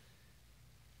revealed.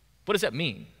 What does that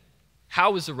mean?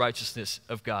 How is the righteousness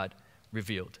of God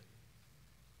revealed?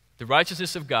 The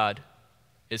righteousness of God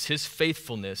is his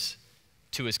faithfulness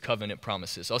to his covenant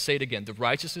promises. I'll say it again. The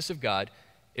righteousness of God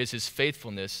is his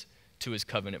faithfulness to his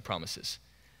covenant promises.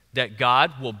 That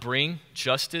God will bring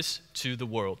justice to the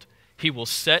world. He will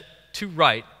set to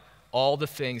right all the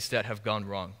things that have gone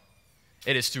wrong.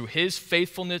 It is through his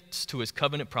faithfulness to his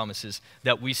covenant promises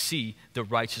that we see the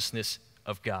righteousness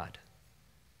of God.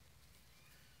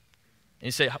 And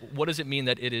you say, what does it mean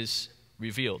that it is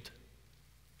revealed?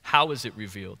 How is it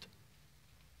revealed?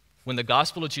 When the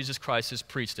gospel of Jesus Christ is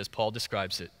preached, as Paul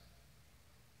describes it,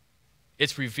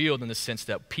 it's revealed in the sense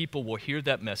that people will hear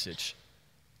that message,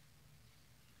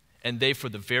 and they, for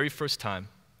the very first time,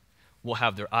 will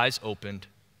have their eyes opened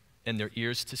and their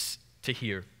ears to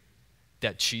hear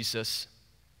that Jesus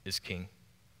is King.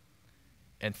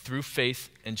 And through faith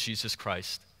in Jesus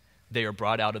Christ, they are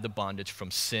brought out of the bondage from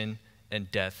sin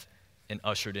and death and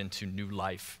ushered into new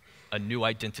life, a new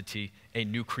identity, a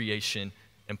new creation,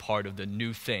 and part of the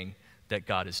new thing that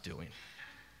God is doing.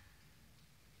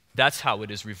 That's how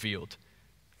it is revealed.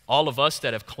 All of us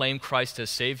that have claimed Christ as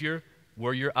Savior,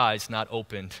 were your eyes not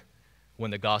opened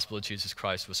when the gospel of Jesus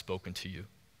Christ was spoken to you?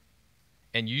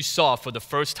 And you saw for the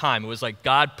first time, it was like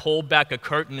God pulled back a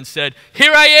curtain and said,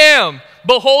 "Here I am,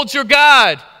 behold your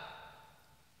God."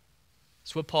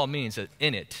 That's what Paul means, that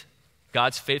in it,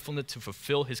 God's faithfulness to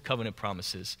fulfill his covenant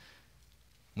promises,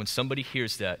 when somebody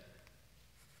hears that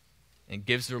and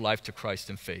gives their life to Christ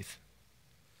in faith,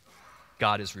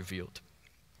 God is revealed.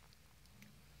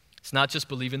 It's not just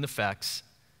believing the facts,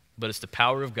 but it's the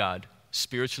power of God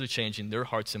spiritually changing their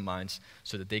hearts and minds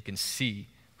so that they can see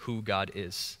who God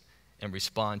is and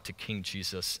respond to King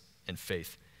Jesus in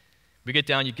faith. We get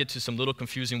down, you get to some little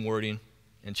confusing wording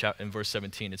in verse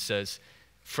 17. It says,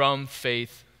 from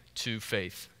faith to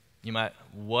faith. You might,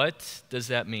 what does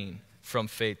that mean? From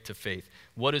faith to faith.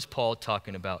 What is Paul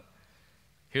talking about?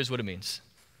 Here's what it means.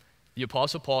 The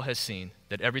Apostle Paul has seen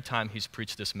that every time he's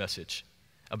preached this message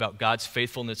about God's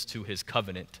faithfulness to his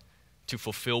covenant to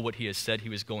fulfill what he has said he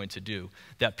was going to do,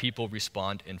 that people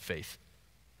respond in faith.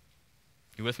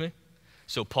 You with me?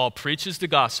 So Paul preaches the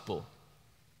gospel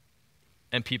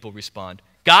and people respond.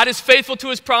 God is faithful to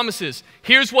his promises.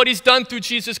 Here's what he's done through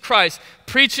Jesus Christ.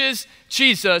 Preaches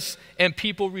Jesus and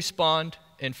people respond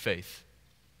in faith.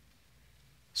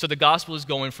 So the gospel is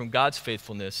going from God's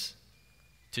faithfulness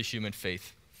to human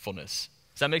faithfulness.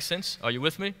 Does that make sense? Are you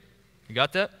with me? You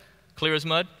got that? Clear as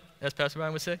mud, as Pastor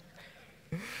Ryan would say?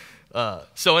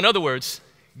 So in other words,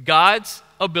 God's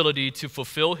ability to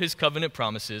fulfill his covenant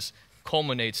promises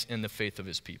culminates in the faith of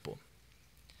his people.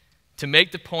 To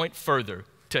make the point further,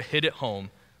 to hit it home,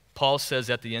 Paul says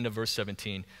at the end of verse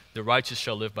 17, the righteous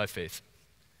shall live by faith.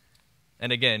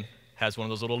 And again, has one of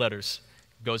those little letters,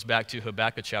 goes back to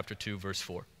Habakkuk chapter 2, verse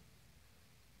 4.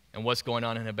 And what's going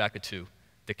on in Habakkuk 2?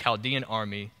 The Chaldean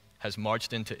army has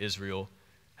marched into Israel,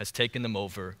 has taken them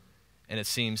over, and it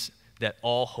seems that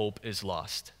all hope is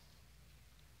lost.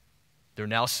 They're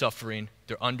now suffering.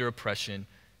 They're under oppression.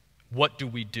 What do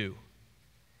we do?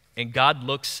 And God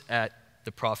looks at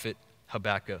the prophet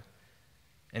Habakkuk,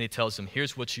 and he tells him,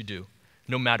 here's what you do.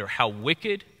 No matter how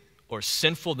wicked or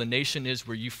sinful the nation is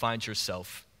where you find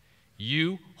yourself,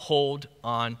 you hold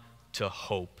on to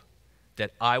hope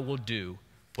that I will do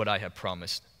what I have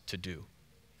promised to do,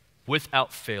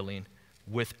 without failing,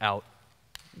 without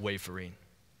wavering.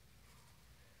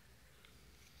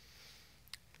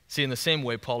 See, in the same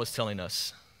way, Paul is telling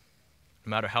us, no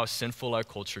matter how sinful our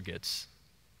culture gets,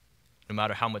 no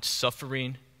matter how much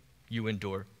suffering you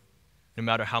endure, no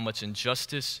matter how much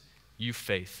injustice you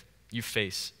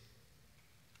face,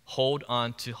 hold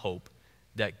on to hope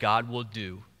that God will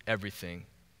do everything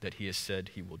that he has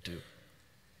said he will do.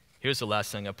 Here's the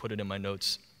last thing. I put it in my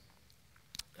notes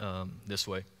this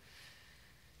way.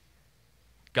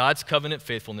 God's covenant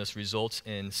faithfulness results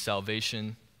in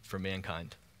salvation for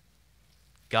mankind.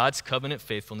 God's covenant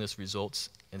faithfulness results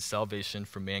in salvation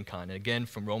for mankind. And again,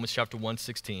 from Romans chapter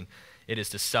 1:16, it is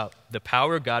the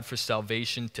power of God for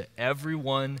salvation to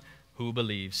everyone who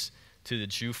believes, to the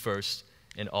Jew first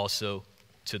and also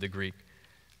to the Greek.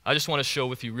 I just want to show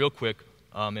with you real quick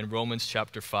in Romans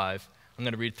chapter 5. I'm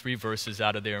going to read 3 verses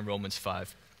out of there in Romans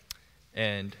 5.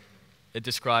 And it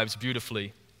describes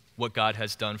beautifully what God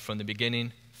has done from the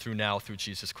beginning through now through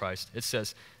Jesus Christ. It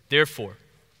says, therefore,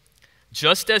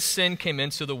 just as sin came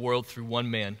into the world through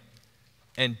one man,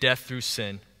 and death through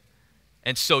sin,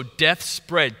 and so death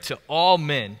spread to all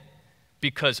men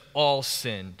because all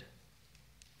sinned.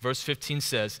 Verse 15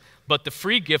 says, but the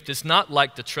free gift is not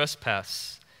like the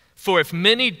trespass. For if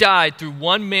many died through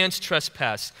one man's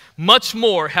trespass, much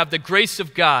more have the grace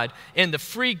of God and the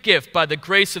free gift by the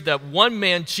grace of that one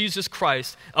man, Jesus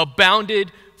Christ,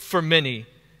 abounded for many.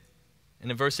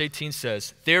 And in verse 18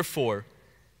 says, therefore,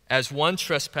 as one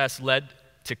trespass led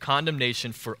to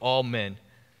condemnation for all men,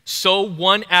 so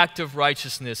one act of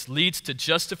righteousness leads to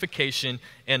justification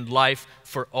and life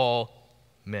for all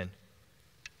men.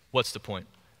 What's the point?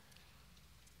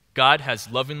 God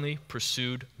has lovingly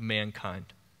pursued mankind.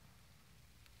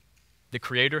 The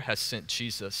Creator has sent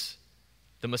Jesus,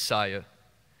 the Messiah,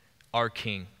 our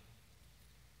King,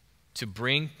 to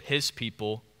bring his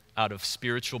people out of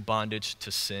spiritual bondage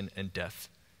to sin and death.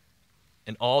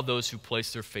 And all those who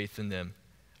place their faith in them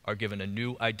are given a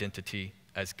new identity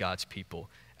as God's people,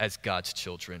 as God's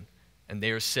children, and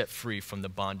they are set free from the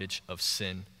bondage of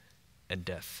sin and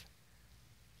death.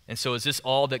 And so is this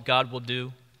all that God will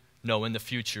do? No, in the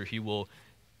future he will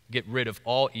get rid of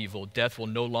all evil. Death will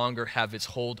no longer have its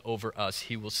hold over us.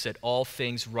 He will set all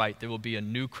things right. There will be a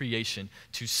new creation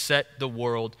to set the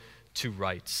world to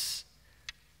rights.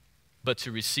 But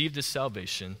to receive this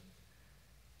salvation,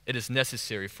 it is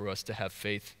necessary for us to have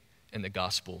faith in the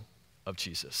gospel of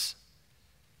Jesus.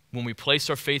 When we place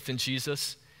our faith in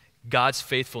Jesus, God's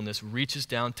faithfulness reaches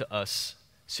down to us,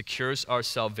 secures our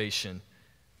salvation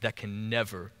that can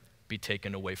never be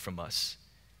taken away from us.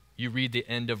 You read the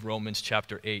end of Romans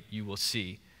chapter 8, you will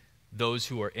see those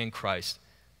who are in Christ,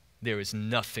 there is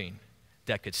nothing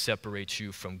that could separate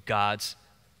you from God's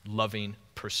loving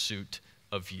pursuit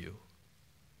of you.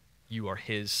 You are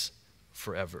his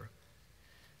forever.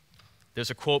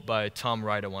 There's a quote by Tom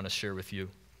Wright I want to share with you.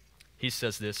 He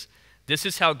says this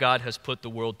is how God has put the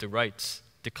world to rights,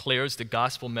 declares the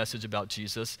gospel message about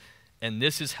Jesus, and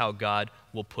this is how God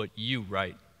will put you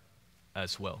right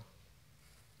as well.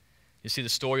 You see, the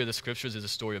story of the scriptures is a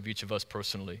story of each of us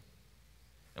personally.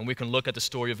 And we can look at the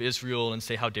story of Israel and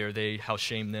say, how dare they, how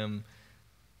shame them.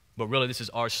 But really, this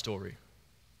is our story.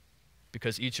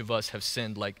 Because each of us have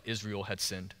sinned like Israel had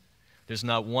sinned. There's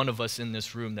not one of us in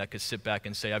this room that could sit back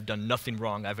and say, I've done nothing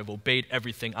wrong, I've obeyed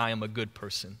everything, I am a good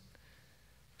person.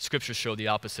 Scriptures show the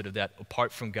opposite of that.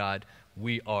 Apart from God,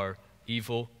 we are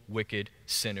evil, wicked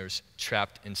sinners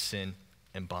trapped in sin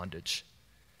and bondage.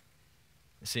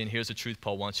 See, and here's the truth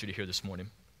Paul wants you to hear this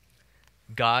morning.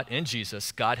 God, in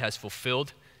Jesus, God has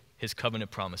fulfilled his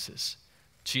covenant promises.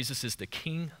 Jesus is the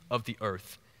King of the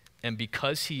earth, and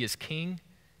because he is King,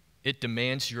 it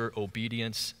demands your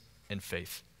obedience and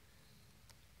faith.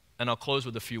 And I'll close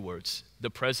with a few words. The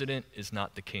president is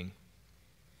not the king.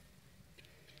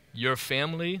 Your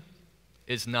family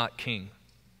is not king.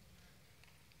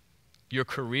 Your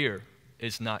career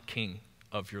is not king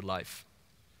of your life.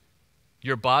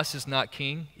 Your boss is not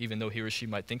king, even though he or she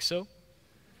might think so.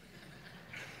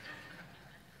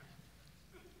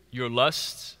 Your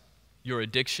lusts, your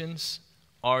addictions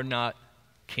are not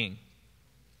king.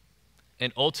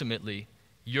 And ultimately,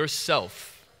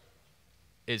 yourself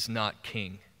is not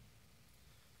king.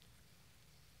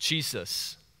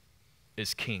 Jesus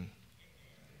is king.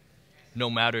 no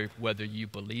matter whether you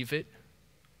believe it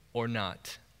or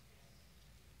not.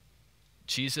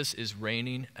 Jesus is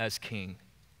reigning as king.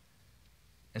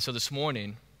 And so this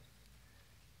morning,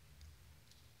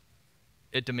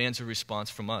 it demands a response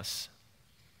from us.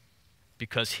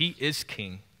 Because he is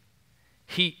king.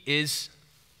 He is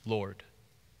Lord.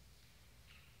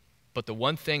 But the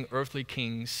one thing earthly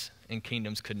kings and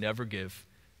kingdoms could never give,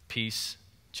 peace,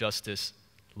 justice,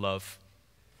 love,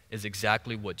 is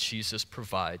exactly what Jesus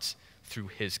provides through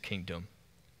his kingdom.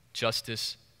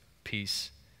 Justice,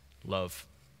 peace, love,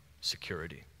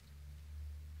 security.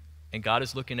 And God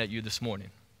is looking at you this morning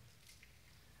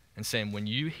and saying, when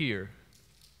you hear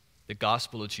the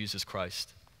gospel of Jesus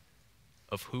Christ,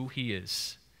 of who he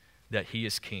is, that he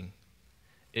is king,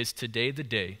 is today the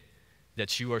day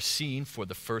that you are seeing for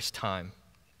the first time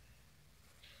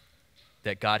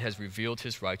that God has revealed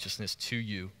his righteousness to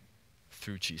you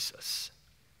through Jesus.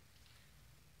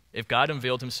 If God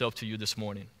unveiled himself to you this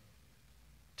morning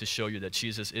to show you that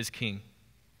Jesus is king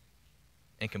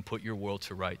and can put your world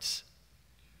to rights,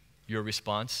 your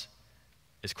response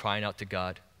is crying out to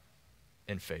God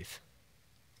in faith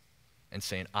and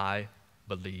saying, I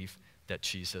believe that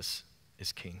Jesus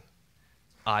is king.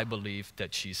 I believe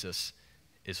that Jesus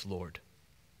is Lord.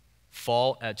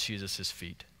 Fall at Jesus'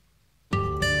 feet